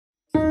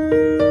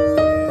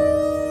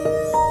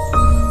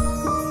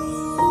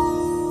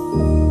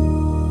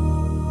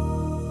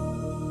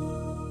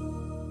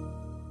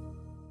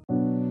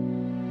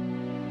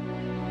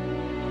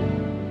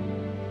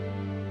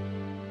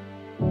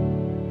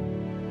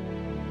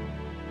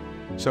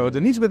So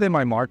the needs within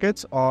my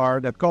market are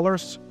that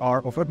colors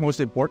are of utmost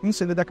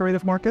importance in the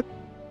decorative market.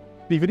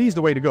 PVD is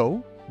the way to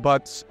go,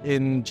 but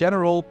in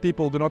general,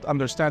 people do not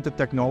understand the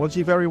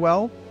technology very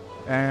well,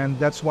 and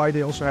that's why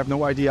they also have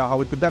no idea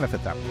how it could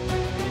benefit them.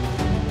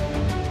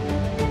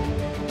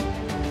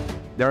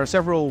 There are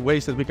several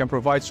ways that we can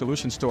provide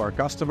solutions to our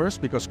customers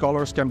because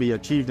colors can be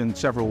achieved in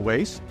several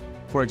ways.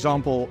 For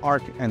example,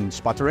 arc and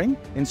sputtering.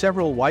 In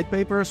several white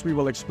papers, we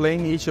will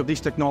explain each of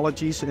these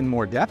technologies in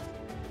more depth.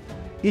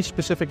 Each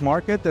specific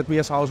market that we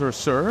as Hauzer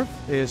serve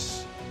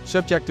is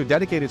subject to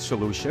dedicated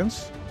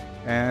solutions,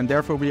 and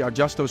therefore we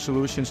adjust those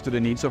solutions to the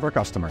needs of our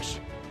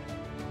customers.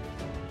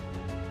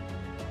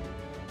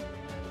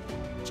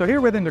 So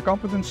here within the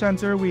Competence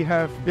Center, we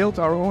have built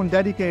our own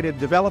dedicated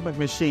development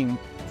machine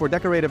for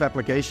decorative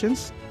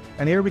applications,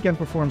 and here we can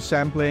perform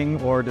sampling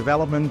or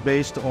development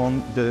based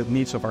on the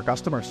needs of our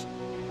customers.